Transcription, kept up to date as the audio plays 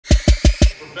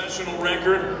Professional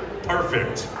record,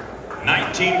 perfect.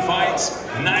 19 fights,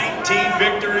 19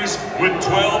 victories, with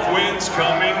 12 wins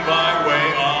coming by way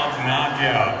of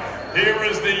knockout. Here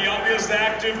is the youngest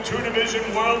active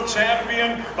two-division world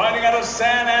champion fighting out of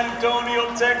San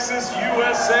Antonio, Texas,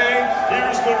 USA.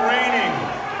 Here's the reigning,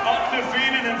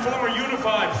 undefeated and former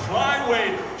unified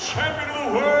flyweight champion of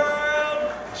the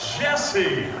world,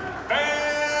 Jesse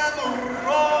Rodriguez.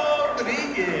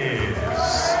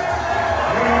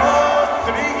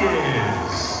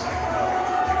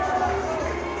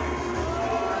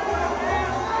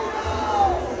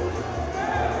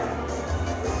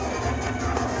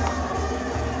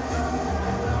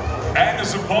 And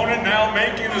his opponent now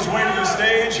making his way to the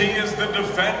stage, he is the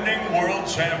defending world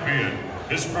champion.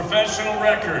 His professional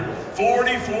record,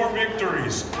 44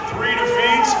 victories, 3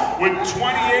 defeats, with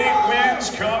 28 wins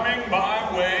coming by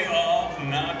way of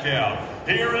knockout.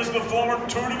 Here is the former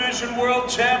two-division world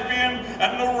champion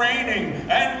and the reigning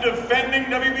and defending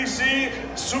WBC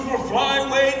super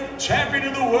flyweight champion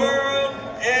of the world,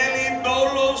 El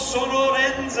Idolo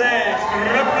Sonorense,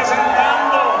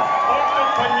 representando Puerto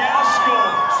Peñasco,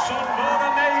 Sonora,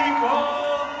 México,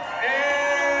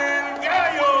 El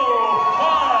Gallo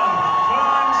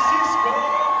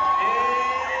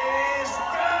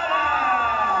Estrada.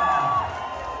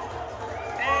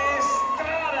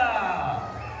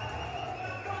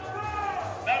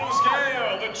 That was Gallo,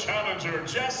 the challenger,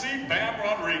 Jesse Bam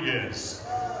Rodriguez.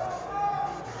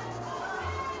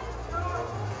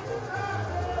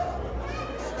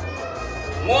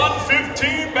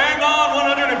 $115, bang on,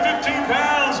 115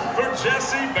 pounds for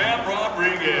Jesse Bam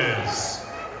Rodriguez.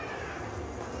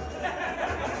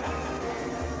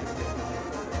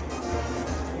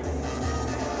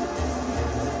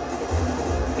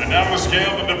 And now to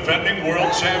scale the defending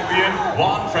world champion,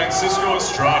 Juan Francisco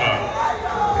Estrada.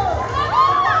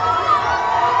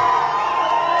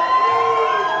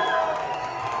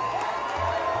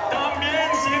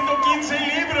 También 115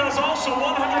 libras, also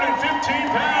 115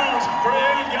 pounds for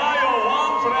El Gallo,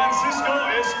 Juan Francisco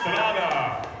Estrada.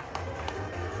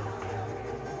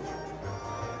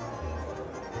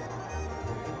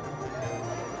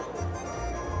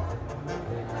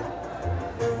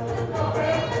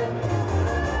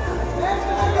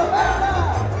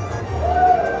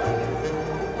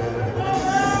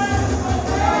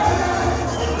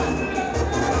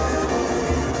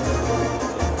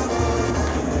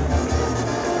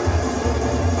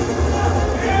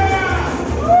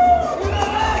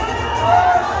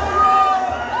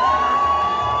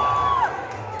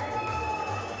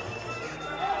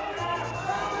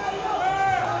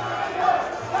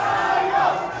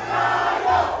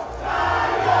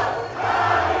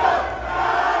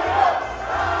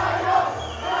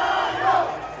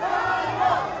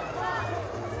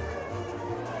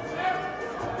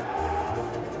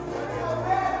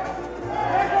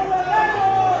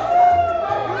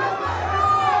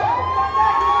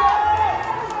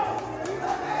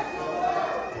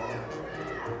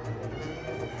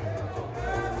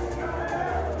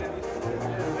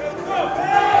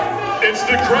 It's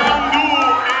the crown jewel,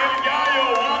 El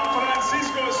Gallo, Juan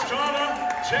Francisco Estrada,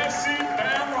 Jesse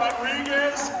Bam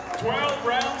Rodriguez, 12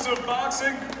 rounds of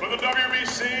boxing for the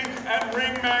WBC and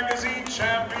Ring Magazine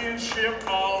Championship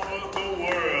of the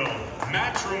world.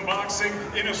 Matchroom Boxing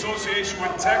in association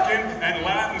with Tekken and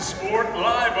Latin Sport,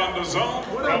 live on the Zone.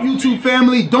 What up, YouTube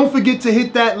family? Don't forget to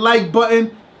hit that like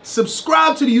button.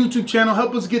 Subscribe to the YouTube channel.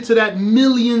 Help us get to that 1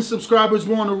 million subscribers.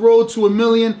 We're on the road to 1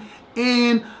 million.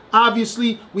 And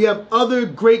obviously, we have other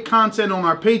great content on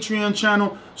our Patreon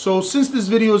channel. So since this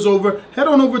video is over, head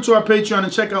on over to our Patreon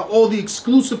and check out all the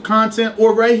exclusive content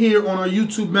or right here on our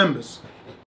YouTube members.